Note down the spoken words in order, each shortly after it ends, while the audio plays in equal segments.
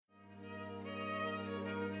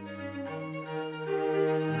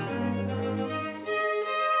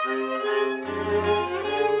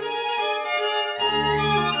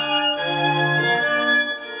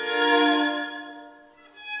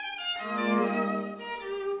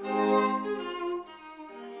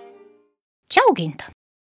Auginta.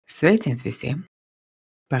 Sveiciens visiem!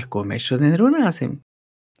 Par ko mēs šodien runāsim?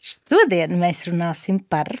 Šodien mēs runāsim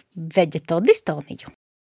par veģetodistoniju.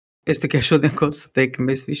 Es tikai šodien konstatēju, ka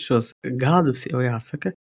mēs visus šos gadus jau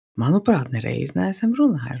jāsaka, manuprāt, nereiz neesam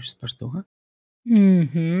runājuši par to.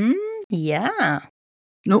 Jā.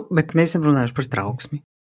 Bet mēs esam runājuši par trauksmi.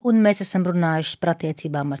 Un mēs esam runājuši par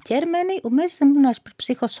attiecībām ar ķermeni, un mēs esam runājuši par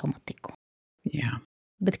psihosomatiku. Jā.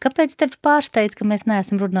 Bet kāpēc tevi pārsteidz, ka mēs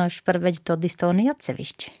neesam runājuši par veģetodistoniju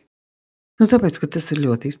atsevišķi? Tāpēc, ka tas ir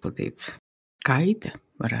ļoti izplatīts. Kaita,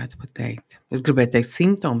 varētu pat teikt. Es gribēju teikt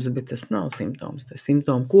simptoms, bet tas nav simptoms, tas ir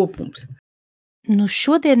simptomu kopums.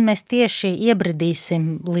 Šodien mēs tieši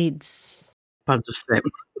iebridīsim līdz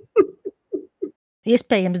Padusēm.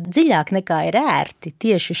 iespējams dziļāk nekā ir ērti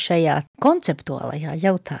tieši šajā konceptuālajā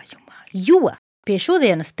jautājumā. Jo pie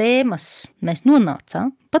šodienas tēmas mēs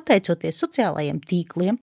nonācām pateicoties sociālajiem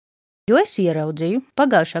tīkliem, jo es ieraudzīju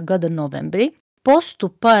pagājušā gada novembrī postu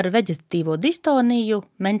par veģetatīvo distoniju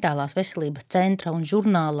Mentālās veselības centra un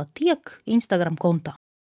žurnāla Tiek Instagram kontā,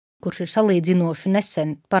 kurš ir salīdzinoši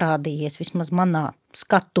nesen parādījies vismaz manā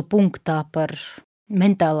skatu punktā par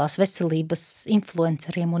mentālās veselības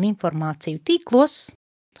influenceriem un informāciju tīklos,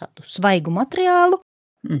 tādu svaigu materiālu.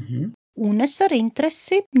 Un es ar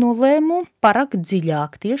interesi nolēmu parakt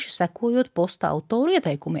dziļāk, tieši sekojot posta autoru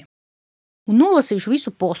ieteikumiem. Un nolasīšu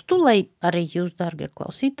visu postu, lai arī jūs, dārgie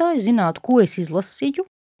klausītāji, zinātu, ko es izlasīju,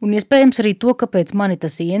 un iespējams arī to, kāpēc mani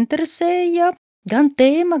tas ieinteresēja, gan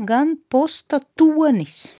tēma, gan posta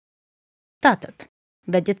tonis. Tātad,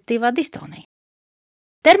 veģetatīvā distonija.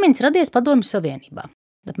 Termins radies Padomju Savienībā,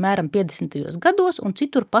 apmēram 50. gados, un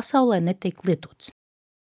citur pasaulē netiek lietots.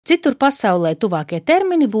 Citur pasaulē tuvākie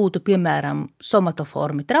termini būtu, piemēram,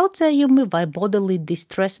 somatoformi traucējumi vai bodily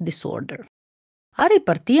distress disorder. Arī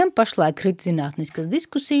par tiem pašlaik rit zinātniskas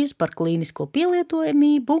diskusijas par klīnisko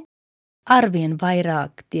pielietojamību, arvien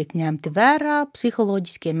vairāk tiek ņemti vērā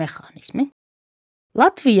psiholoģiskie mehānismi.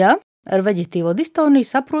 Latvijā ar veģetatīvo distoniju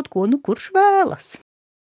saprot, ko kurš vēlas.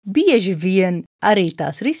 Bieži vien arī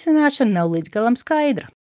tās risināšana nav līdz galam skaidra.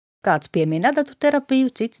 Kāds piemin adatu terapiju,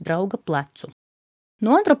 cits drauga plecu.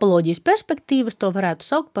 No antropoloģijas perspektīvas to varētu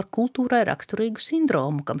saukt par kultūrai raksturīgu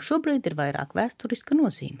sindromu, kam šobrīd ir vairāk vēsturiska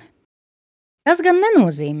nozīme. Tas gan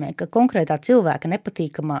nenozīmē, ka konkrētā cilvēka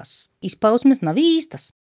nepatīkamās izpausmes nav īstas.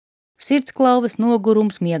 Sirdsklauves,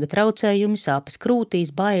 nogurums, miega traucējumi, sāpes krūtīs,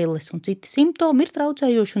 bailes un citi simptomi ir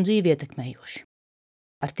traucējoši un dzīvi ietekmējoši.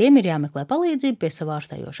 Ar tiem ir jāmeklē palīdzība pie savā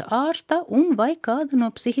ārstējoša ārsta un vai kāda no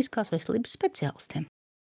psihiskās veselības speciālistiem.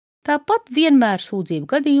 Tāpat vienmēr sūdzību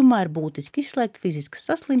gadījumā ir būtiski izslēgt fiziskas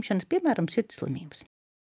saslimšanas, piemēram, sirdslimības.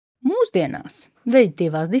 Mūsdienās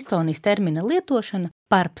veģetatīvās distonijas termina lietošana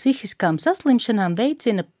par psihiskām saslimšanām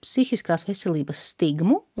veicina psihiskās veselības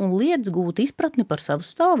stigmu un liedz gūt izpratni par savu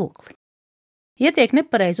stāvokli. Ja tiek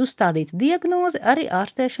nepareizi uzstādīta diagnoze, arī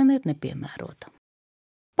ārstēšana ir nepiemērota.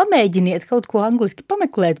 Pamēģiniet kaut ko angliski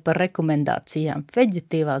pameklēt par rekomendācijām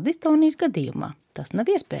veģetatīvās distonijas gadījumā. Tas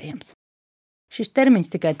nav iespējams. Šis termins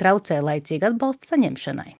tikai traucē laicīgi atbalsta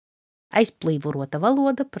saņemšanai. Aizplīvurota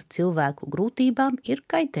valoda par cilvēku grūtībām ir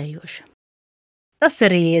kaitējoša. Tas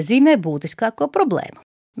arī iezīmē būtiskāko problēmu.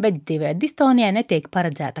 Veģetatīvajai distonijai netiek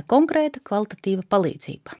paredzēta konkrēta kvalitatīva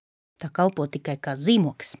palīdzība. Tā kalpo tikai kā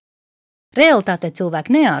zīmoks. Realitātē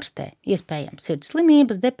cilvēki neārstē, iespējams sirds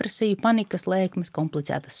slimības, depresiju, panikas lēkmes,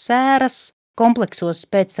 komplicētas sēras, kompleksos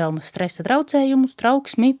pēctraumas stresa traucējumus,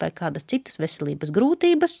 trauksmi vai kādas citas veselības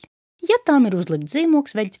grūtības, ja tām ir uzlikts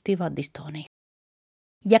zīmoks veģetatīvā distonija.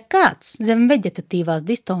 Ja kāds zem veģetatīvās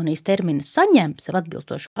distonijas termina saņems ar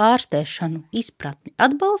atbilstošu ārstēšanu, izpratni,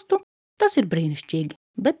 atbalstu, tas ir brīnišķīgi,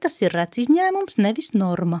 bet tas ir rets izņēmums, nevis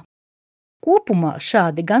norma. Kopumā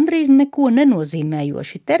šādi gandrīz neko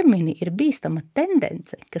nenozīmējoši termini ir bīstama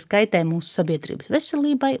tendence, kas kaitē mūsu sabiedrības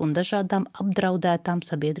veselībai un dažādām apdraudētām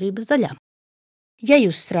sabiedrības daļām. Ja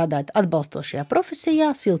jūs strādājat atbalstošajā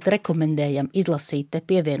profesijā, silti rekomendējam izlasīt te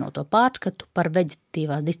pievienoto pārskatu par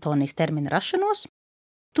veģetatīvās distonijas termina rašanos.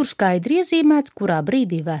 Tur skaidri iezīmēts, kurā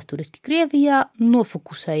brīdī vēsturiski Krievijā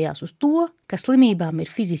nofokusējās uz to, ka slimībām ir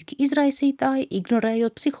fiziski izraisītāji,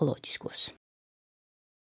 ignorējot psiholoģiskos.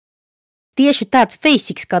 Tieši tāds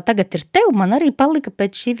feisiks, kā tagad ir tev, man arī palika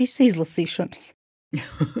pēc šī visa izlasīšanas.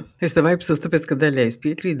 Es tev aipsos, tāpēc, ka daļai es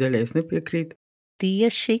piekrītu, daļai es nepiekrītu.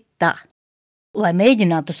 Tieši tā. Lai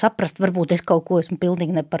mēģinātu saprast, varbūt es kaut ko esmu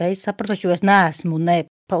pilnīgi nepareizi sapratuši, jo es neesmu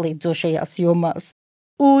nepalīdzošajās jomās.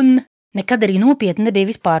 Un nekad arī nopietni nebija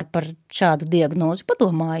vispār par šādu diagnozi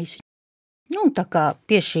padomājusi. Tā kā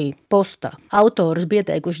pie šī posta autors bija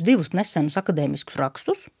ieteikuši 2 nesenus akadēmiskus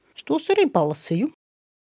rakstus, es tos arī palasīju.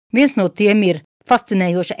 Viens no tiem ir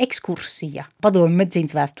fascinējoša ekskursija padomju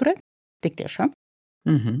medicīnas vēsturē, Tik tiešām.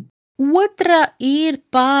 Mhm. Otra ir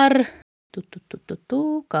par,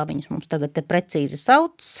 kā viņus mums tagad te precīzi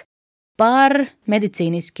sauc, par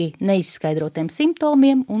medicīniski neizskaidrotiem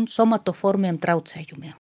simptomiem un somatoformiem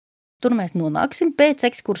traucējumiem. Tur mēs nonāksim pēc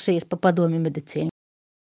ekskursijas pa padomju medicīnu.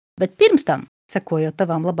 Bet pirms tam, sekojot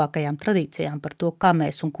tavām labākajām tradīcijām par to, kā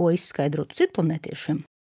mēs un ko izskaidrotu citplanētiešiem,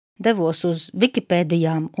 devos uz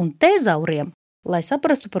Wikipēdijām un tezauriem, lai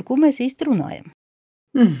saprastu, par ko mēs īsti runājam.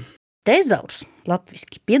 Tezaurs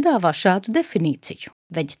latviski piedāvā šādu definīciju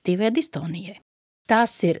veģetatīvajai distonijai.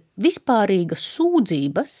 Tās ir vispārīgas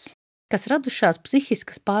sūdzības, kas radušās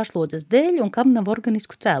psihiskas pārslodzes dēļ un kam nav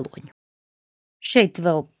organisku cēloņu. Šeit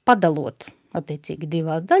vēl padalot attiecīgi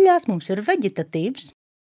divās daļās, mums ir veģetatīvs,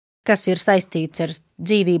 kas ir saistīts ar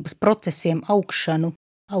dzīvības procesiem augšanu.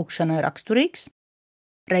 Augšanai raksturīgs.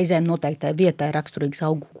 Reizēm noteiktai vietai raksturīgs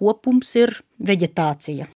augu kopums ir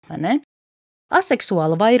veģetācija, vai ne?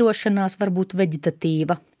 Aseksuāla vairošanās var būt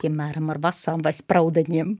veģetatīva, piemēram, ar vasām vai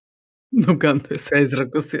spraudeņiem. Nu, gan tu esi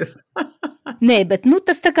aizrakusies. Nē, bet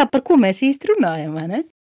tas tā kā par ko mēs īsti runājam, vai ne?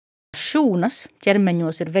 Šūnas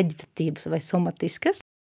ķermeņos ir veģetatīvas vai somatiskas.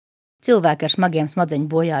 Cilvēki ar smagiem smadzeņu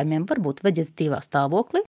bojājumiem var būt veģetatīvā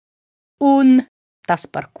stāvoklī. Un tas,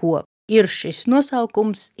 par ko ir šis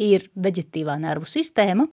nosaukums, ir veģetatīvā nervu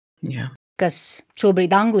sistēma, Jā. kas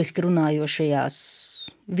šobrīd angliski runājošajās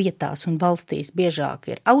vietās un valstīs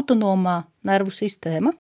biežāk ir autonomā nervu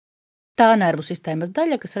sistēma. Tā nervu sistēmas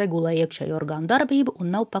daļa, kas regulē iekšējo orgānu darbību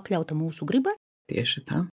un nav pakļauta mūsu gribai. Tieši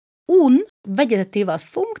tā. Un veģetatīvās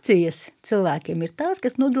funkcijas cilvēkiem ir tās,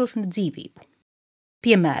 kas nodrošina dzīvību.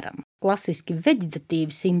 Piemēram, klasiski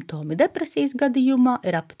veģetatīvi simptomi depresijas gadījumā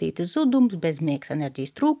ir apetītes zudums, bezmiegs,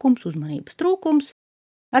 enerģijas trūkums, uzmanības trūkums.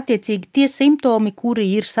 Attiecīgi tie simptomi, kuri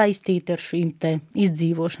ir saistīti ar šīm te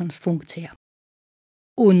izdzīvošanas funkcijām.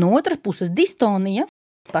 Un no otras puses distonija,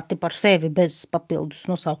 pati par sevi bez papildus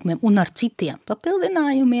nosaukumiem un ar citiem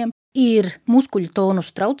papildinājumiem, ir muskuļu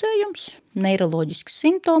tonus traucējums, neiroloģisks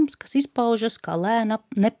simptoms, kas izpaužas kā lēna,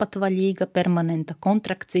 nepatvaļīga permanenta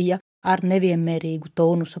kontrakcija ar nevienmērīgu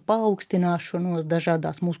tonusa paaugstināšanos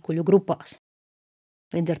dažādās muskuļu grupās.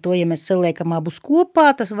 Līdz ar to, ja mēs saliekam abus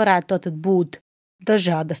kopā, tas varētu tad būt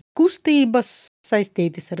dažādas kustības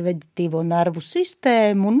saistītas ar veģetatīvo nervu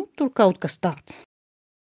sistēmu, tur kaut kas tāds.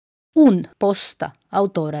 Un posta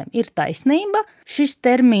autoriem ir taisnība, šis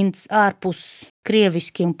termins ārpus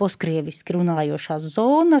krieviski un postkrieviski runājošās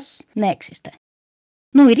zonas neeksistē.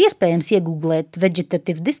 Ir iespējams iegooglēt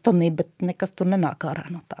veģetatīvu distoniju, bet nekas tur nenāk ārā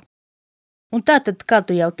no tā. Un tātad, kā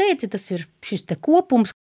tu jau teici, tas ir šis te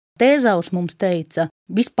kopums. Tezaurs mums teica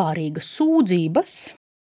vispārīgas sūdzības,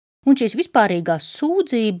 un šīs vispārīgās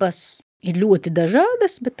sūdzības ir ļoti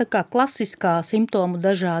dažādas, bet tā kā klasiskā simptomu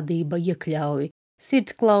dažādība iekļauj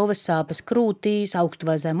sirdsklauves sāpes krūtīs, augstu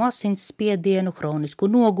vai zemu asinsspiedienu, hronisku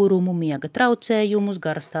nogurumu, miega traucējumus,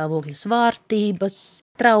 garastāvokļa svārstības,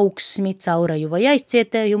 trauksmi, caureju vai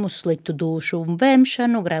aizcietējumus, sliktu dušu un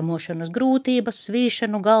vemšanu, gremošanas grūtības,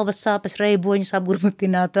 svīšanu, galvas sāpes, reiboņus,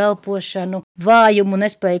 apgrūtinātu elpošanu, vājumu,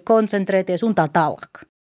 nespēju koncentrēties un tā tālāk.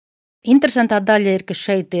 Interesantā daļa ir, ka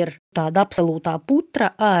šeit ir tāda absolūtā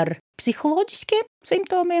putra ar psiholoģiskiem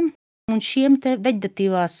simptomiem un šiem te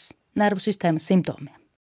veģetatīvās nervu sistēmas simptomiem.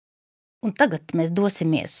 Un tagad mēs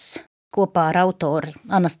dosimies kopā ar autori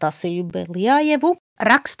Anastasiju Belijājevu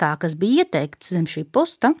rakstā, kas bija ieteikts zem šī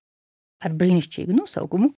posta ar brīnišķīgu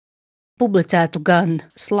nosaukumu, publicētu gan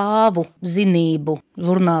slāvu zinību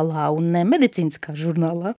žurnālā un ne medicīniskā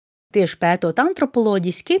žurnālā, tieši pētot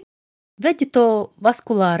antropoloģiski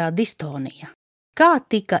veģetovaskulārā distonija. Kā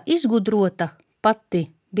tika izgudrota pati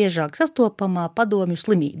biežāk sastopamā padomju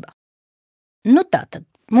slimība? Tātad.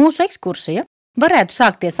 Mūsu ekskursija varētu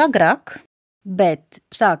sākties agrāk, bet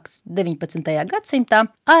sāks 19. gadsimtā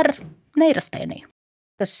ar neirastēniju,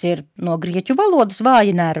 kas ir no grieķu valodas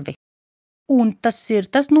vāji nervi. Un tas ir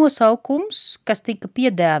tas nosaukums, kas tika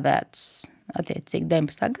piedēvēts attiecīgi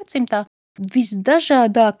 19. gadsimtā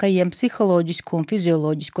visdažādākajiem psiholoģisko un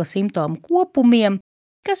fizioloģisko simptomu kopumiem,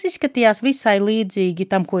 kas izskatījās visai līdzīgi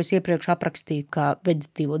tam, ko es iepriekš aprakstīju kā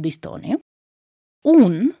veģetatīvo distoniju.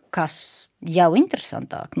 Un, kas jau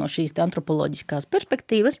interesantāk no šīs antropoloģiskās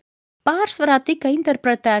perspektīvas, pārsvarā tika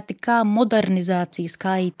interpretēti kā modernizācijas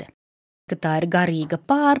kaite, ka tā ir garīga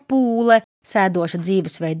pārpūle, sēdoša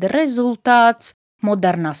dzīvesveida rezultāts,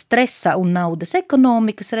 modernā stresa un naudas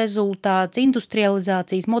ekonomikas rezultāts,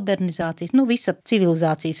 industrializācijas, modernizācijas, visa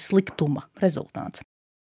civilizācijas sliktuma rezultāts.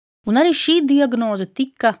 Un arī šī diagnoze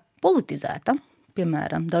tika politizēta,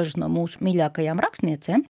 piemēram, dažas no mūsu mīļākajām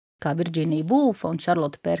rakstniecēm, kā Virģīnija Vulfa un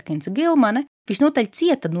Šarlota Perkinsa Gilmane, visnotaļ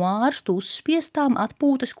cieta no ārstu uzspiestām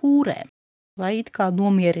atpūtas kūrēm, lai it kā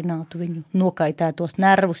nomierinātu viņu nokaitētos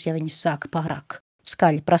nervus, ja viņas sāka pārāk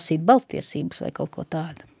skaļi prasīt balstiesības vai kaut ko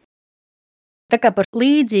tādu. Tā kā par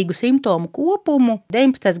līdzīgu simptomu kopumu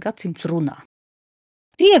 19. gadsimts runā.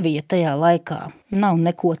 Krievija tajā laikā nav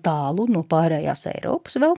neko tālu no pārējās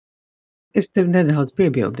Eiropas vēl. Es tev nedaudz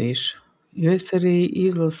piebildīšu, jo es arī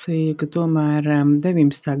izlasīju, ka tomēr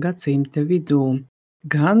 19. gadsimta vidū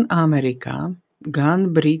gan Amerikā, gan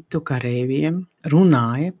Britu kareiviem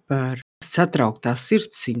runāja par satrauktās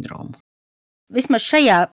sirds sindromu. Vismaz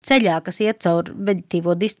šajā ceļā, kas iet caur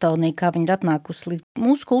veģetatīvo distoniju, kā viņi ir atnākusi līdz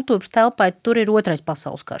mūsu kultūras telpai, tur ir 2.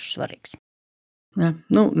 pasaules karš svarīgs. Ja,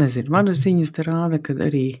 nezinu, manas ziņas te rāda, ka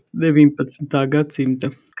arī 19.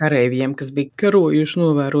 gadsimta kareiviem, kas bija karojuši,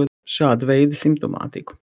 novērot šādu veidu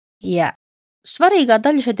simptomātiku. Jā. Svarīgā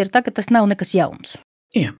daļa šeit ir tā, ka tas nav nekas jauns.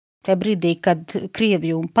 Jā. Tajā brīdī, kad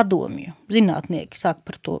Krieviju un padomju zinātnieki sāk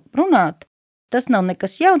par to runāt, tas nav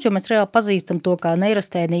nekas jauns, jo mēs reāli pazīstam to kā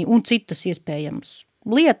neirastēniju un citas iespējamas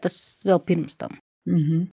lietas vēl pirms tam.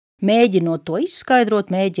 Mēģinot to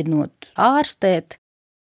izskaidrot, mēģinot ārstēt.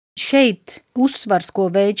 Šeit uzsvars, ko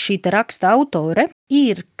veid šī raksta autore,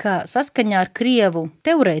 ir, ka saskaņā ar krievu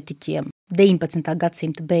teorētiķiem 19.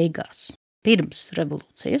 gadsimta beigās, pirms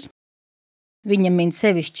revolūcijas, viņa min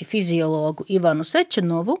sevišķi fiziologu Ivanu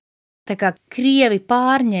Sečenovu, tā kā krievi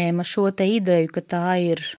pārņēma šo te ideju, ka tā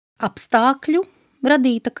ir apstākļu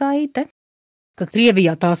radīta kaite, ka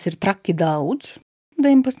Krievijā tās ir traki daudz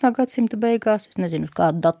 19. gadsimta beigās, es nezinu, uz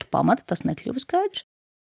kādu datu pamata, tas nekļuva skaidrs,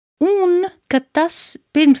 un ka tas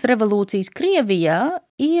pirms revolūcijas Krievijā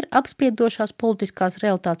ir apspriedošās politiskās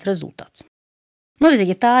realitātes rezultāts.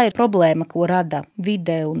 Ja tā ir problēma, ko rada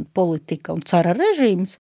vide un politika un cara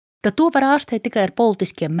režīms, tad to var ārstēt tikai ar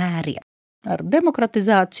politiskiem mēriem, ar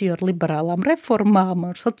demokratizāciju, ar liberālām reformām,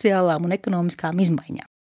 ar sociālām un ekonomiskām izmaiņām.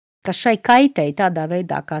 Kas šai kaitei tādā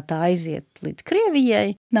veidā, kā tā aiziet līdz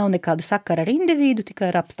Krievijai, nav nekāda sakara ar individu,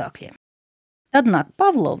 tikai ar apstākļiem. Tad nāk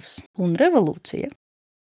Pavlovs un revolūcija,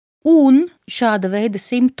 un šāda veida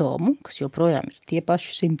simptomu, kas joprojām ir tie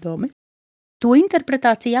paši simptomi, to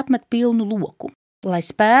interpretācija apmet pilnu loku, lai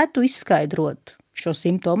spētu izskaidrot šo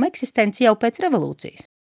simptomu eksistenci jau pēc revolūcijas.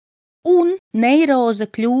 Un neiroze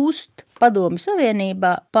kļūst Padomju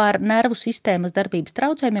Savienībā par nervu sistēmas darbības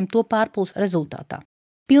traucējumiem to pārpūles rezultātā,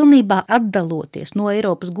 pilnībā atdaloties no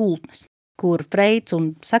Eiropas gultnes, kur Freids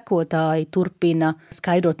un sekotāji turpina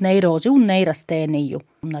skaidrot neirozi un neirastēniju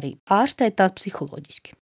un arī ārstēt tās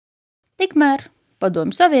psiholoģiski. Tikmēr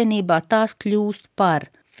Padomju Savienībā tās kļūst par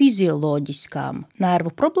fizioloģiskām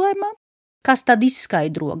nervu problēmām, kas tad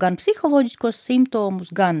izskaidro gan psiholoģiskos simptomus,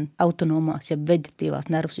 gan autonomās, jeb veģetatīvās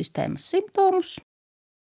nervu sistēmas simptomus.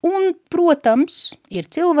 Un, protams, ir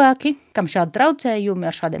cilvēki, kam šādi traucējumi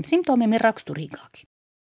ar šādiem simptomiem ir raksturīgāki.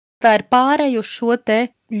 Tā ir pārēja uz šo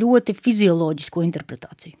te ļoti fizioloģisko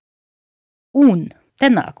interpretāciju. Un te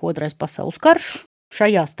nāk 2. pasaules karš,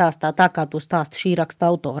 šajā stāstā tā kā to stāsta šī raksta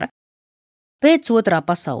autore. Pēc 2.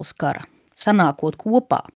 pasaules kara, sanākot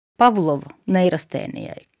kopā Pavlova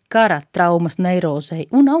neirastēnijai, kara traumas neirozei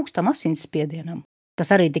un augstam asinsspiedienam,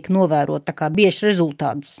 kas arī tika novērot tā kā bieži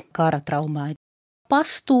rezultāts kara traumā,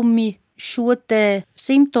 pastumj šo te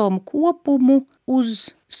simptomu kopumu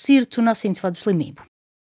uz sirds un asinsvadu slimību.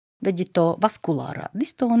 Veģetovaskulārā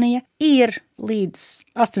distonija ir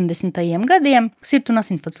līdz 80. gadiem sirds un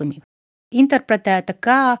asinsvadu slimība. Interpretēta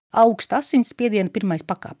kā augsta asinsspiediena pirmais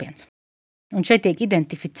pakāpiens. Un šeit tiek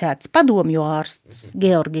identificēts padomju ārsts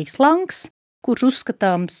Georgijs Langs, kurš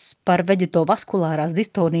uzskatāms par veģetovaskulārās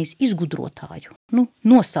distonijas izgudrotāju,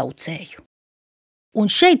 nosaucēju.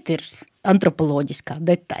 Un šeit ir antropoloģiskā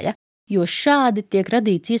detaļa, jo šādi tiek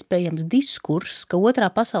radīts iespējams diskurss, ka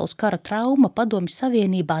 2. pasaules kara trauma Padomju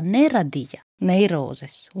Savienībā neradīja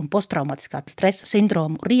neirozes un posttraumatiskā stresa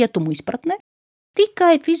sindromu rietumu izpratne,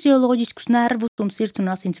 tikai fizioloģiskus nervus un sirds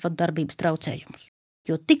un asinsvadu darbības traucējumus,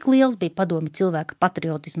 jo tik liels bija padomju cilvēka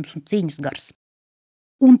patriotisms un cīņas gars.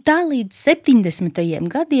 Un tā līdz 70.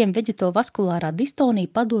 gadiem veģetovaskulārā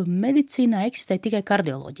distonija padomju medicīnā eksistē tikai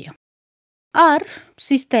kardioloģijā. Ar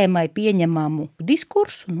sistēmai pieņemamu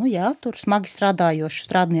diskursu, tur smagi strādājoša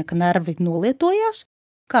strādnieka nervi nolietojās,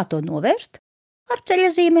 kā to novērst? Ar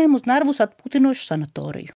ceļazīmēm uz nervus atpūtinošu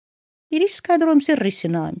sanatoriju. Ir izskaidrojums, ir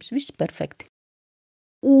risinājums, viss perfekti.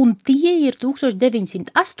 Un tie ir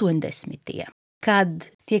 1980. Kad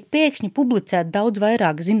tiek pēkšņi publicēt daudz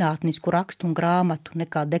vairāk zinātnisku rakstu un grāmatu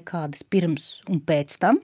nekā dekādes pirms un pēc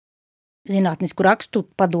tam, zinātnisku rakstu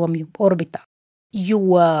padomju orbitā,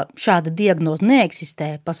 jo šāda diagnoze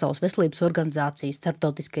neeksistē Pasaules veselības organizācijas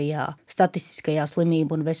starptautiskajā statistiskajā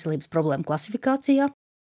slimību un veselības problēmu klasifikācijā,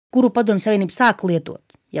 kuru Padomju Savienība sāk lietot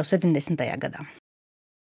jau 70. gadā.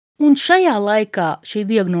 Un šajā laikā šī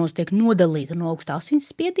diagnoze tiek nodalīta no augstā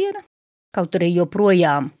asinsspiediena, kaut arī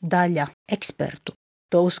joprojām daļa ekspertu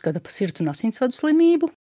to uzskata par sirds un asinsvadu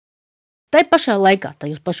slimību. Tai pašā laikā,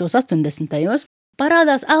 tajos pašos 80.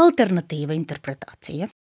 parādās alternatīva interpretācija,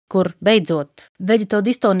 kur beidzot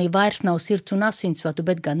veģetatīvā vairs nav sirds un asinsvadu,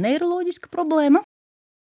 bet gan neiroloģiska problēma.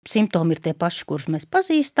 Simptomi ir tie paši, kurus mēs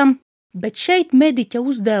pazīstam, bet šeit mediķa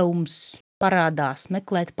uzdevums parādās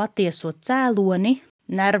meklēt patieso cēloni,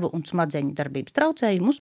 nervu un smadzeņu darbības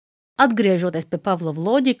traucējumus, atgriežoties pie Pavlova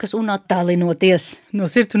loģikas un attālinoties no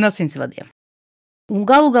sirds un asinsvadiem. Un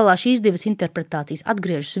galu galā šīs divas interpretācijas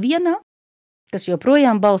atgriežas vienā, kas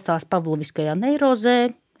joprojām balstās pavloviskajā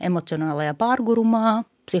neirozē, emocionālajā pārgurumā,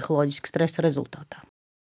 psiholoģiska stresa rezultātā.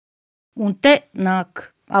 Un te nāk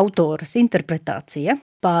autoras interpretācija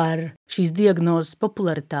par šīs diagnozes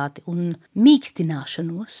popularitāti un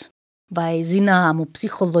mīkstināšanos vai zināmu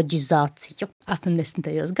psiholoģizāciju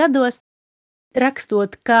 80. gados,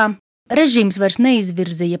 rakstot, ka režīms vairs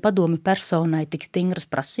neizvirzīja padomju personai tik stingras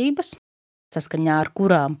prasības, saskaņā ar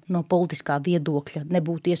kurām no politiskā viedokļa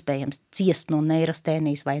nebūtu iespējams ciest no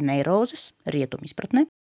neirastēnijas vai neirozes, rietumu izpratnē,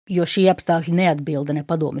 jo šī apstākļi neatbilda ne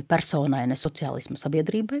padomju personai, ne sociālisma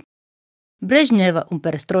sabiedrībai. Brežņeva un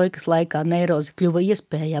perestroikas laikā neiroze kļuva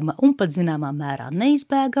iespējama un pat zināmā mērā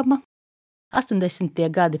neizbēgama. 80.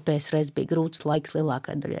 gadi PSRS bija grūts laiks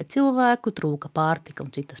lielākai daļai cilvēku, trūka pārtika un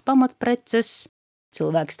citas pamatpreces,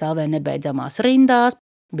 cilvēki stāvēja nebeidzamās rindās,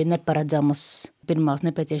 bija neparedzamas pirmās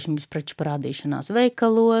nepieciešamības preču parādīšanās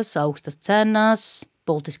veikalos, augstas cenas,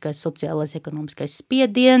 politiskais, sociālais, ekonomiskais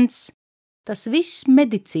spiediens. Tas viss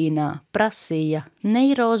medicīnā prasīja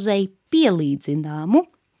neirozei pielīdzināmu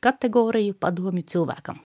kategoriju padomju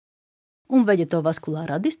cilvēkam. Un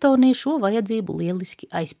veģetovaskulārā distonija šo vajadzību lieliski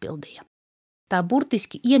aizpildīja. Tā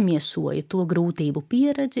burtiski iemiesoja to grūtību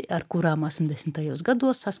pieredzi, ar kurām 80.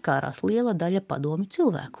 gados saskārās liela daļa padomju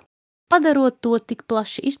cilvēku, padarot to tik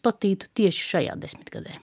plaši izplatītu tieši šajā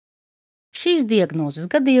desmitgadē. Šīs diagnozes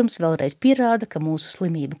gadījums vēlreiz pierāda, ka mūsu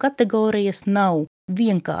slimību kategorijas nav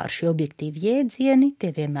vienkārši objektīvi jēdzieni,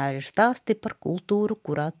 tie vienmēr ir stāsti par kultūru,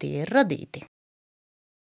 kurā tie ir radīti.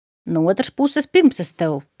 No otras puses, pirms es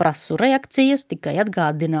tev prasu reakcijas, tikai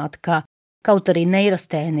atgādināt, ka kaut arī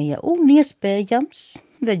neirastēnija un iespējams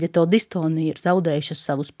veģetodistonija ir zaudējušas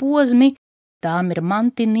savus posmi, tām ir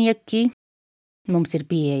mantinieki, mums ir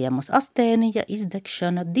pieejamas astēnija,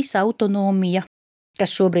 izdegšana, disautonomija,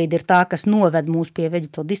 kas šobrīd ir tā, kas noved mūs pie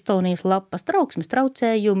veģetodistonijas lapas, trauksmes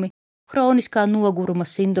traucējumi, hroniskā noguruma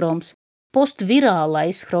sindroms,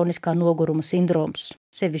 postvirālais hroniskā noguruma sindroms,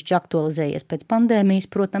 sevišķi aktualizējies pēc pandēmijas,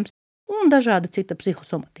 protams, un dažāda cita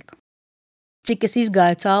psihosomatika. Cik es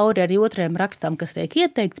izgāju cauri arī otrajam rakstam, kas tiek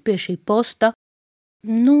ieteikts pie šī posta,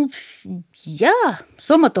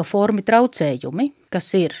 somatoformi traucējumi,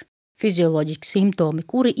 kas ir fizioloģiski simptomi,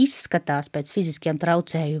 kuri izskatās pēc fiziskiem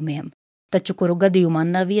traucējumiem, taču kuru gadījumā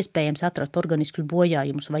nav iespējams atrast organiskus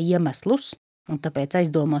bojājumus vai iemeslus, un tāpēc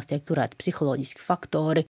aizdomās tiek turēti psiholoģiski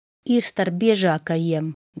faktori, ir starp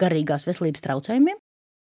biežākajiem garīgās veselības traucējumiem.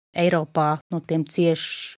 Eiropā no tiem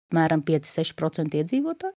cieš mēram 5–6%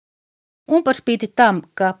 iedzīvotāji. Un par spīti tam,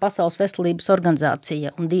 ka Pasaules veselības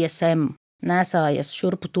organizācija un DSM nesājas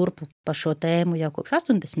šurpu turpu par šo tēmu jau kopš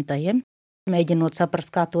 80. mēģinot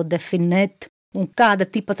saprast, kā to definēt un kāda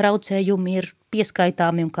tipa traucējumi ir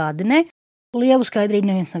pieskaitāmi un kādi ne, lielu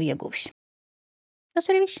skaidrību neviens nav ieguvis. Tas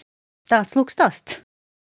arī viss. Tāds lūk stāsts.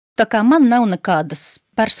 Tā kā man nav nekādas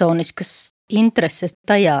personiskas intereses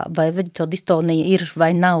tajā, vai veģetodistonija ir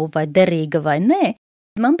vai nav, vai derīga vai nē,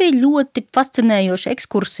 man bija ļoti fascinējoša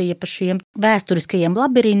ekskursija pa šiem vēsturiskajiem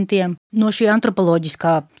labirintiem no šī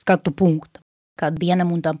antropoloģiskā skatu punkta. Kā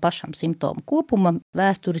vienam un tam pašam simptomu kopumam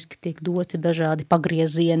vēsturiski tiek doti dažādi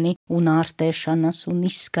pagriezieni un ārstēšanas un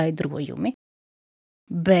izskaidrojumi.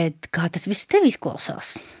 Bet kā tas viss tev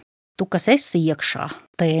izklausās? Tu, kas esi iekšā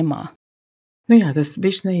tēmā? Tas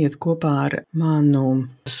bišķi neiet kopā ar manu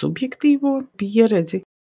subjektīvo pieredzi,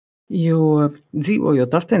 jo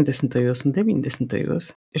dzīvojot 80. un 90.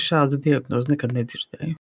 es šādu diagnozi nekad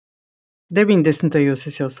nedzirdēju. 90.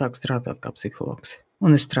 es jau sāku strādāt kā psihologs,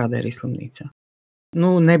 un es strādāju arī slimnīcā.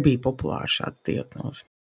 Nebija populāra šāda diagnoze.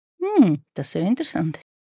 Tas ir interesanti.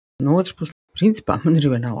 No otras puses, principā man ir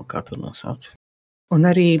vienalga, kā to nosauc. Un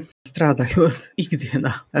arī strādājot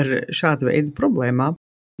ikdienā ar šādu veidu problēmām,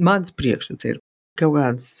 mans priekšstats ir kaut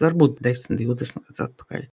kāds, varbūt 10–20 gadus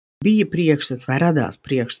atpakaļ. Bija priekšstats vai radās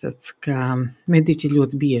priekšstats, ka mediķi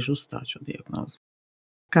ļoti bieži uzstāda šo diagnozi.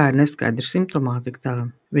 Kā ir neskaidra simptomātika, tā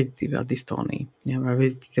veģetatīvā distonija, vai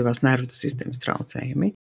veģetatīvās nervu sistēmas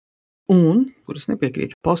traucējumi. Un, kuras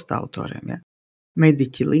nepiekrītu postautoriem,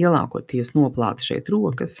 mediķi lielākoties noplāta šeit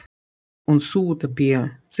rokas, un sūta pie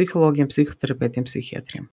psihologiem, psihoterapeitiem,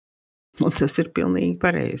 psihiatriem. Un tas ir pilnīgi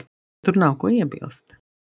pareizi. Tur nav ko iebilst.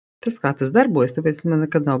 Tas, kā tas darbojas, tāpēc man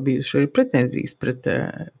nekad nav bijuši arī pretenzijas pret,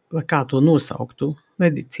 lai kā to nosauktu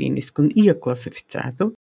medicīniski un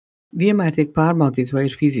ieklasificētu, vienmēr tiek pārbaudīts, vai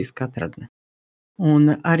ir fiziska atradne.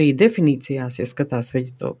 Un arī definīcijās, ja skatās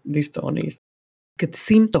veģetācijas, kad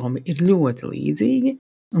simptomi ir ļoti līdzīgi,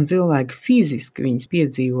 un cilvēki fiziski viņus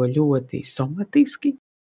piedzīvo ļoti somatiski,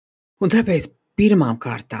 un tāpēc pirmām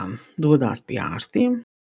kārtām dodās pie ārstiem.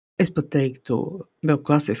 Es pat teiktu, vēl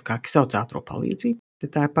klasiskāki sauc ātro palīdzību.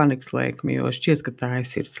 Tā ir panikas lēkme, jo šķiet, ka tā ir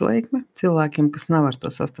sirds lēkme cilvēkiem, kas nav ar to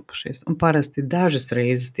sastapušies. Un parasti dažas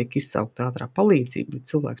reizes tiek izsaukta ātrā palīdzība, bet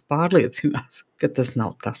cilvēks pārliecinās, ka tas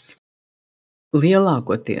nav tas.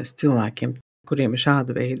 Lielākoties cilvēkiem, kuriem ir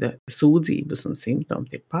šāda veida sūdzības un simptomi,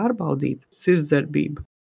 tiek pārbaudīta sirdsdarbība.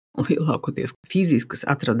 Un lielākoties fiziskas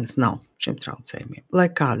atradnes nav šiem traucējumiem, lai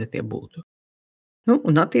kādi tie būtu.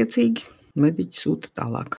 Un attiecīgi mediķi sūta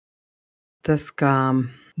tālāk. Tas, kā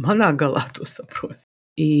manā galā to saprot,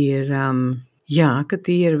 ir, ka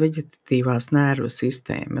tie ir veģetatīvās nervu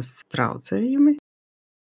sistēmas traucējumi.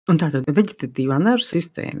 Un tātad veģetatīvā nervu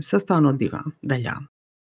sistēma sastāv no 2 daļām.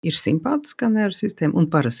 Ir simpātiskā nervu sistēma un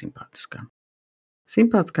parasimpātiskā.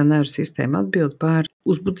 Simpātiskā nervu sistēma atbild par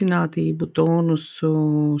uzbudinātību, tonusu,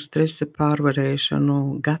 stresa pārvarēšanu,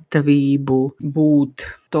 gatavību būt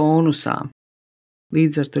tonusā.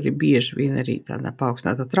 Līdz ar to ir bieži vien arī tādā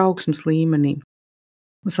paaugstinātā trauksmes līmenī.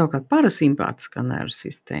 Un savukārt parasimpātiskā nervu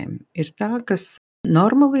sistēma ir tā, kas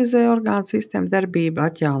normalizē orgānu sistēmu darbību,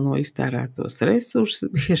 atjauno iztērētos resursus,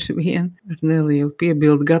 bieži vien ar nelielu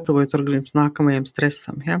piebildi gatavojot organismu nākamajam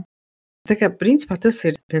stresam. Ja? Tā kā principā tas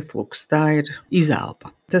ir refluks, tā ir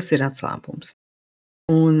izelpa, tas ir atslāpums.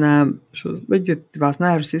 Un šos veģetatīvās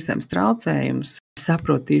nervu sistēmas traucējumus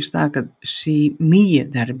saprot tieši tā, ka šī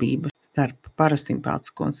miedarbība starp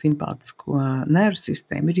parasimpātisko un simpātisko nervu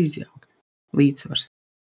sistēmu ir izjaukta, līdzsvars.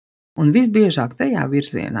 Un visbiežāk tajā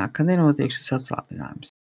virzienā, ka nenotiek šis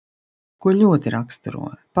atslābinājums, ko ļoti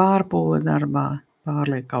raksturo pārpūle darbā,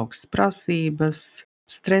 pārliek augstas prasības,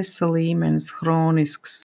 stresa līmenis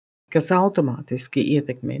hronisks, kas automātiski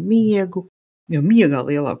ietekmē miegu, jo miegā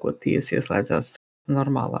lielākoties ieslēdzās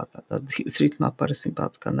normālā tādā dzīves ritmā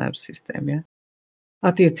parasimpātiskā nervu sistēma. Ja?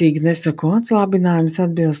 Attiecīgi nesako atslābinājums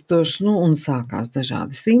atbilstoši, un sākās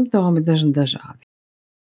dažādi simptomi, dažādi.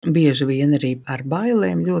 Bieži vien arī ar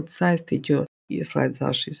bailēm ļoti saistīti, jo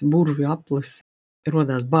ieslēdzās šis burvju aplis,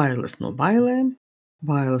 rodās bailes no bailēm,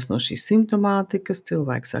 bailes no šīs simptomātikas,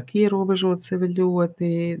 cilvēks sāk ierobežot sevi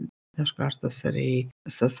ļoti, dažkārt tas arī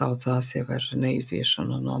sasaucās jau ar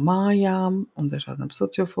neiziešanu no mājām un dažādām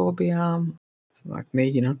sociofobijām. Cilvēki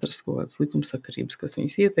mēģina atrast kaut kādas likumsakarības, kas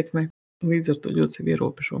viņus ietekmē, līdz ar to ļoti sevi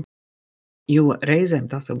ierobežo. Jo reizēm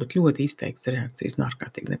tās var būt ļoti izteiktas reakcijas un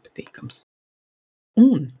ārkārtīgi nepatīkams.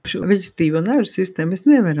 Un šo veģetatīvo nervu sistēmu mēs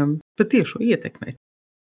nevaram patiešo ietekmēt.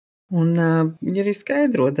 Un viņi arī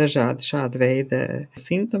skaidro dažādi šāda veida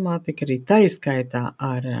simptomātika, arī taiskaitā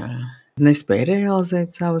ar nespēju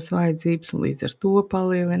realizēt savas vajadzības un līdz ar to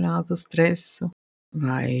palielinātu stresu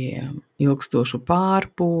vai ilgstošu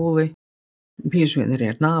pārpūli. Bieži vien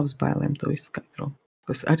arī ar nāves bailēm to izskaidro,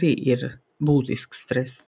 kas arī ir būtisks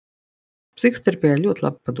stress. Psihoterapijā ļoti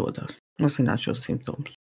labi padodas nosināt šos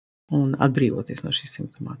simptomus un atbrīvoties no šīs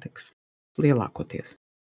simptomātikas lielākoties.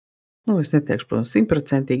 Es neteikšu, protams,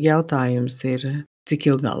 100% jautājums ir, cik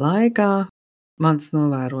ilgā laikā. Mans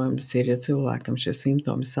novērojums ir, ja cilvēkam šie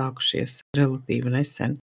simptomi sākušies relatīvi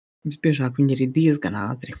nesen, visbiežāk viņi arī diezgan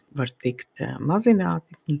ātri var tikt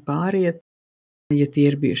mazināti un pāriet. Ja tie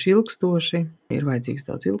ir bijuši ilgstoši, ir vajadzīgs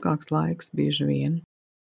daudz ilgāks laiks bieži vien.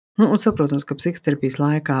 Un saprotams, ka psihoterapijas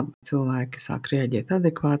laikā cilvēki sāk reaģēt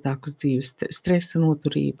adekvātāk uz dzīves, stresa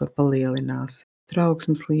noturība palielinās,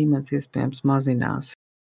 trauksmes līmenis iespējams mazinās.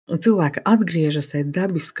 Un cilvēki atgriežas tajā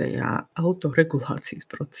dabiskajā autoregulācijas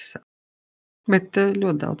procesā. Bet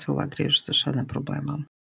ļoti daudz cilvēku griežas ar šādām problēmām.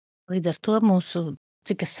 Līdz ar to mūsu,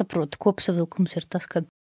 cik es saprotu, kopsavilkums ir tas, ka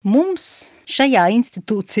mums šajā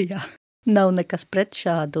institūcijā nav nekas pret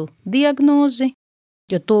šādu diagnozi,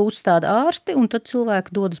 jo to uzstāda ārsti, un tad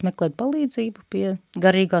cilvēki dodas meklēt palīdzību pie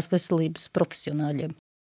garīgās veselības profesionāļiem.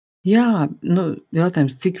 Jā,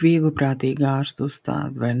 jautājums, cik viegliprātīgi ārsti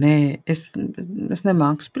uzstāda vai nē, es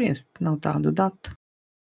nemāku spriest, nav tādu datu.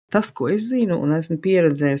 Tas, ko es zinu un esmu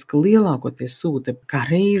pieredzējis, ka lielākoties sūta kā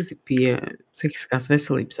reizi pie psihiskās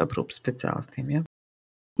veselības aprūpes speciālistiem. Ja?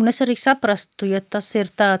 Un es arī saprastu, ja tas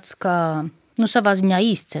ir tāds kā savā ziņā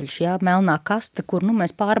īsceļš, jā, melnā kaste, kur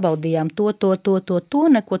mēs pārbaudījām to,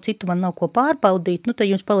 neko citu man nav ko pārbaudīt, tad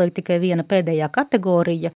jums paliek tikai viena pēdējā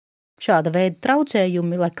kategorija šāda veida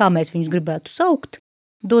traucējumi, lai kā mēs viņus gribētu saukt,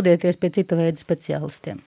 dodieties pie cita veida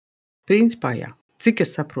speciālistiem. Principā jā. Cik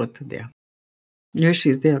es saprotu, tad jā. Jo es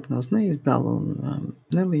šīs diagnozes neizdalu un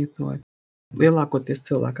nelietoju. Lielākoties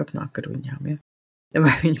cilvēki apnāk ar viņām, ja?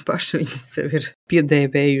 Vai viņi paši viņas sev ir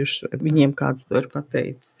piedēvējuši, vai viņiem kāds to ir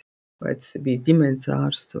pateicis. Vai tas ir bijis ģimenes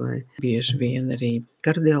ārsts, vai bieži vien arī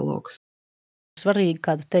kardiologs. Svarīgi,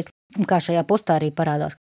 kā tu teici, un kā šajā postā arī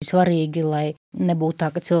parādās, svarīgi, lai nebūtu tā,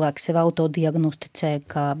 ka cilvēks sev autodiagnosticē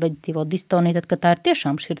kā veģetatīvo distoniju, tad, kad tā ir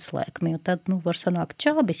tiešām sirdslēkme, jo tad, var sanākt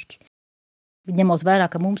čābiski. Ņemot vērā,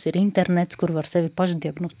 ka mums ir internets, kur var sevi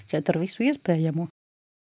pašdiagnosticēt ar visu iespējamo.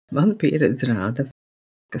 Man pieredze rāda,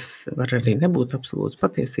 kas var arī nebūt absolūts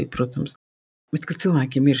patiesība, protams, bet, kad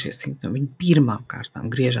cilvēkiem ir šie simptomi, viņi pirmām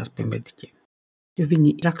kārtām griežās pie mediķiem, jo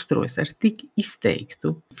viņi raksturojas ar tik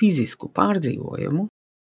izteiktu fizisku pārdzīvojumu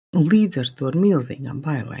un līdz ar to ar milzīgām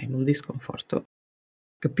bailēm un diskomfortu,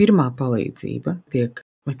 ka pirmā palīdzība tiek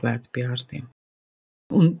meklēta pie ārstiem.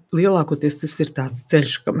 Un lielākoties tas ir tāds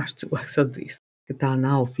ceļš, kamēr cilvēks atzīst, ka tā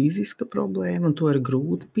nav fiziska problēma un to ir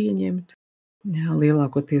grūti pieņemt. Jā,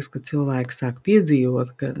 lielākoties, kad cilvēki sāk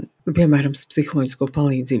piedzīvot, ka, piemēram, psiholoģisko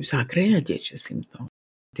palīdzību sāk reaģēt šie simptomi.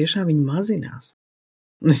 Tiešām viņi mazinās.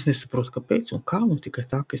 Un es nesaprotu, kāpēc un kā, un tikai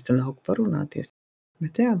tā, ka es te nāku parunāties.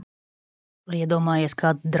 Bet jā. Iedomājies,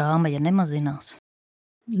 kāda drāma, ja nemazinās.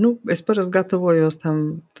 Es parasti gatavojos tam,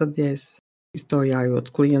 tad, ja es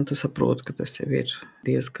iztaujājot klientu, saprotu, ka tas jau ir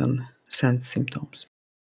diezgan sens simptoms.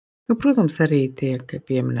 Protams, arī tiek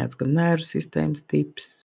pieminēts gan nervu sistēmas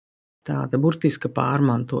tips, tāda burtiska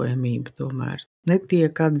pārmantojamība tomēr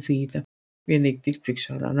netiek atzīta, vienīgi tik, cik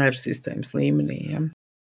šādā nervu sistēmas līmenī. Ja?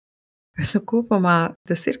 Bet kopumā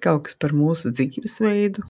tas ir kaut kas par mūsu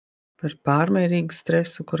dzīvesveidu, par pārmērīgu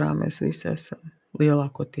stresu, kurā mēs visi esam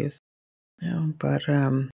lielākoties. Ja, un par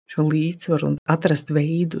šo līdzsvaru un atrast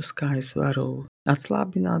veidus, kā es varu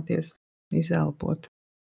atslābināties, izelpot.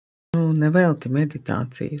 Nevelti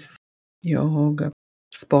meditācijas, joga,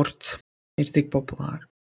 sports ir tik populāri.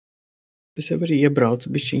 Es jau arī iebraucu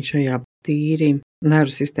bišķiņ šajā tīri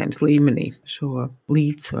nervu sistēmas līmenī šo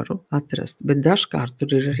līdzsvaru atrast, bet dažkārt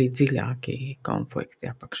tur ir arī dziļāki konflikti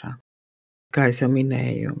apakšā. Kā es jau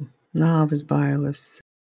minēju, nāves bailes,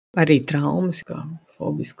 arī traumas, kā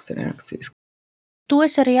fobiskas reakcijas. To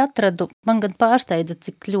es arī atradu. Man gan pārsteidza,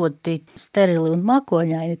 cik ļoti sterili un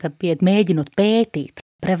mākoņaini mēģinot pētīt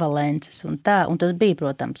prevalences un tā. Un tas bija,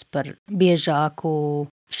 protams, par biežāku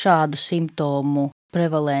šādu simptomu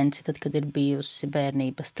prevalenci, tad, kad ir bijusi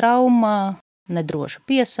bērnības traumā, nedroša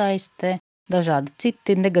piesaiste, dažādi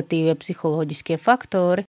citi negatīvie psiholoģiskie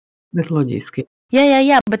faktori. Bet loģiski.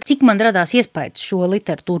 Jā, bet cik man radās iespējas šo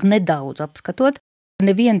literatūru nedaudz apskatot,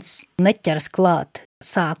 neviens neķeras klāt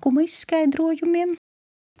sākuma izskaidrojumiem.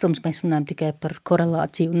 Protams, mēs runājam tikai par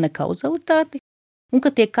korelāciju un nekauzalitāti. Un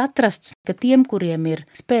ka tiek atrasts, ka tiem, kuriem ir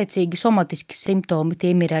spēcīgi somatiski simptomi,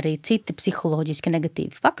 tiem ir arī citi psiholoģiski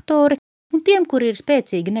negatīvi faktori. Un tiem, kuri ir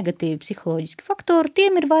spēcīgi negatīvi psiholoģiski faktori,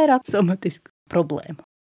 tiem ir vairāk somatiski problēma.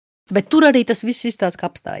 Bet tur arī tas viss izstāsts, kā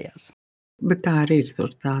apstājās. Bet tā arī ir,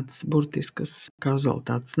 tur tādas burtiskas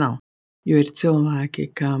kauzalitātes nav. Jo ir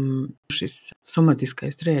cilvēki, kam šis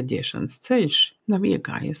somatiskais reaģēšanas ceļš nav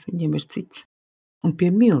iegājies, viņiem ir cits. Un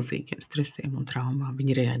pie milzīgiem stresiem un traumām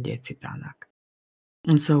viņi reaģē citādāk.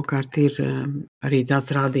 Un savukārt ir arī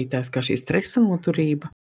tāds rādītājs kā šī stresa noturība,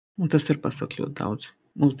 un tas var pasakt ļoti daudz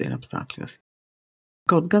mūsdienu apstākļos.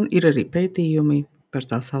 Kaut gan ir arī pētījumi par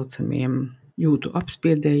tā saucamiem jūtu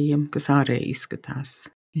apspiedējiem, kas ārēji izskatās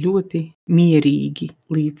ļoti mierīgi,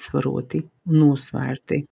 līdzsvaroti un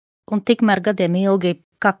nosvērti. Un tikmēr gadiem ilgi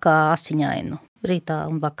kakā asiņainu rītā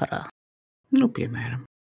un vakarā. Piemēram.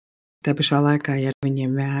 Tā pašā laikā, ja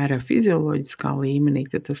viņiem vēra fizioloģiskā līmenī,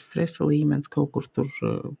 tad tas stresa līmenis kaut kur tur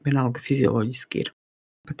vienalga fizioloģiski ir,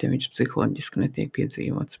 pat ja viņš psiholoģiski netiek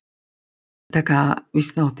piedzīvots. Tā kā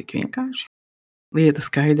viss nav tik vienkārši. Lieta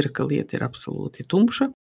skaidra, ka lieta ir absolūti tumša.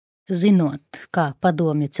 Zinot, kā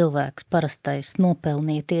padomju cilvēks parastais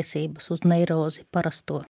nopelnīja tiesības uz neirozi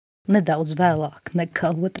parasto nedaudz vēlāk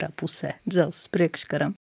nekā otrā pusē dzelzs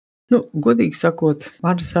priekškaram. Godīgi sakot,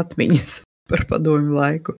 manas atmiņas par padomju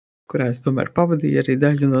laiku, kurā es tomēr pavadīju arī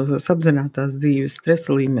daļu no apzinātās dzīves,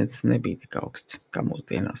 stresa līmenis nebija tik augsts kā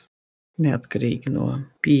mūsdienās. Neatkarīgi no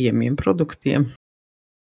pieejamiem produktiem.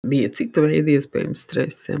 Bija cita veida iespējams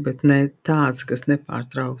stresa, bet ne tāds, kas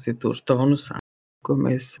nepārtraukti tur tonusā, ko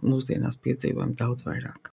mēs mūsdienās piedzīvojam daudz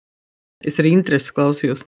vairāk. Es ar interesi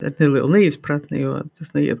klausījos ar nelielu neizpratni, jo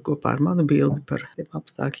tas neiet kopā ar manu bildi par tiem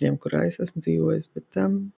apstākļiem, kurā es esmu dzīvojis, bet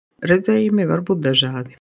redzējumi var būt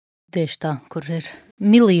dažādi. Tieši tā, kur ir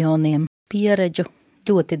miljoniem pieredžu,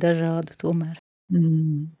 ļoti dažādu tomēr.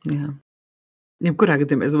 Jā. Jebkurā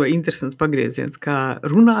gadījumā es domāju, interesants pagrieziens, kā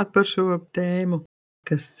runāt par šo tēmu,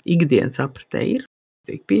 kas ikdienas apritē ir,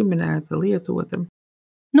 tiek pieminēta, lietota.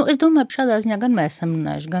 Es domāju, šādā ziņā gan mēs esam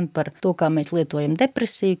runājuši gan par to, kā mēs lietojam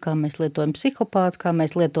depresiju, kā mēs lietojam psihopāts, kā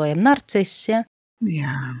mēs lietojam narcisus, ja?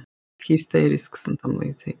 Jā, histērisks un tam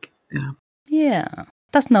līdzīgi. Jā. Jā,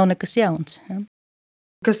 tas nav nekas jauns, ja?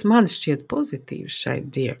 Kas man šķiet pozitīvs šai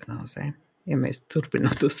diagnozē, ja mēs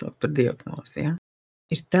turpinām to saukt par diagnozi, ja,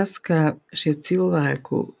 ir tas, ka šie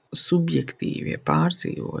cilvēku subjektīvie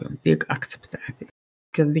pārdzīvojumi tiek akceptēti,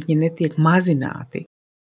 kad viņi netiek mazināti.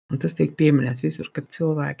 Un tas tiek pieminēts visur, kad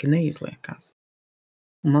cilvēki neizliekās.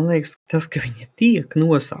 Un man liekas, tas, ka viņa tiek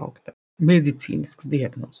nosaukta medicīnisks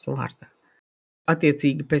diagnozes vārdā,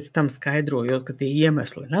 attiecīgi pēc tam skaidrojot, ka tie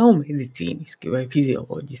iemesli nav medicīniski vai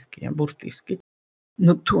fizioloģiski, ja, burtiski,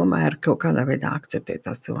 tomēr kaut kādā veidā akceptē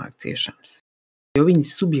tās cilvēku ciešanas. Jo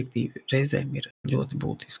viņas subjektīvi reizēm ir ļoti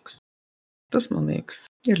būtisks. Tas, man liekas,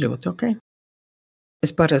 ir ļoti ok. Es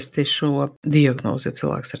parasti šo diagnozi, ja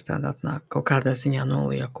cilvēks ar tādu atnāk, kaut kādā ziņā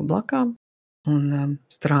nolieku blakām un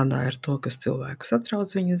strādāju ar to, kas cilvēku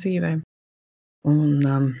satrauc viņa dzīvē.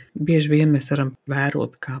 Un bieži vien mēs varam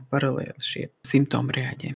vērot, kā paralēli šie simptomi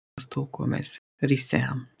reaģē uz to, ko mēs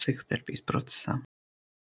risējām psihoterapijas procesā.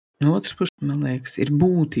 No otras puses, man liekas, ir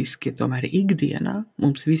būtiski tomēr ikdienā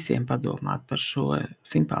mums visiem padomāt par šo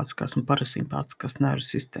simpātiskās un parasimpātiskās nervu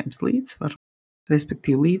sistēmas līdzsvaru,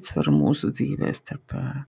 respektīvi līdzsvaru mūsu dzīvē starp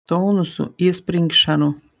tonusu,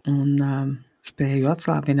 iespringšanu un spēju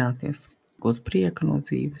atslābināties, gūt prieku no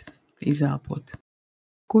dzīves, izelpot.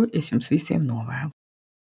 Ko es jums visiem novēlu?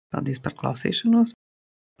 Paldies par klausīšanos.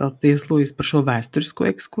 Paldies, Luis, par šo vēsturisko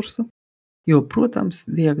ekskursu, jo, protams,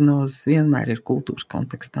 diagnozes vienmēr ir kultūras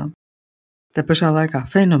kontekstā. Tā pašā laikā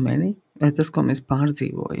fenomeni, vai tas, ko mēs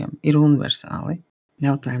pārdzīvojam, ir universāli.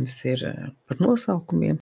 Jautājums ir par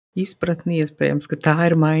nosaukumiem, izpratni iespējams, ka tā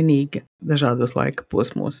ir mainīga dažādos laika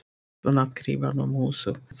posmos un atkarībā no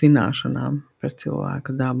mūsu zināšanām par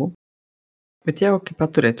cilvēku dabu. Bet jauki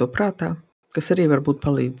paturēt to prātā, kas arī varbūt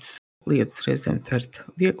palīdz lietas reizēm tvert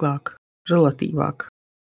vieglāk, relatīvāk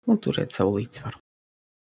un turēt savu līdzsvaru.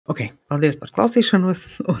 Ok, paldies par klausīšanos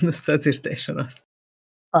un uz sadzirdēšanos.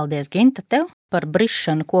 Paldies, Ginta, tev par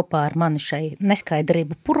brišanu kopā ar mani šai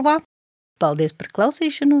neskaidrību purvā. Paldies par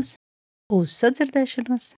klausīšanos, uz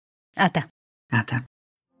sadzirdēšanos. Ata! Ata!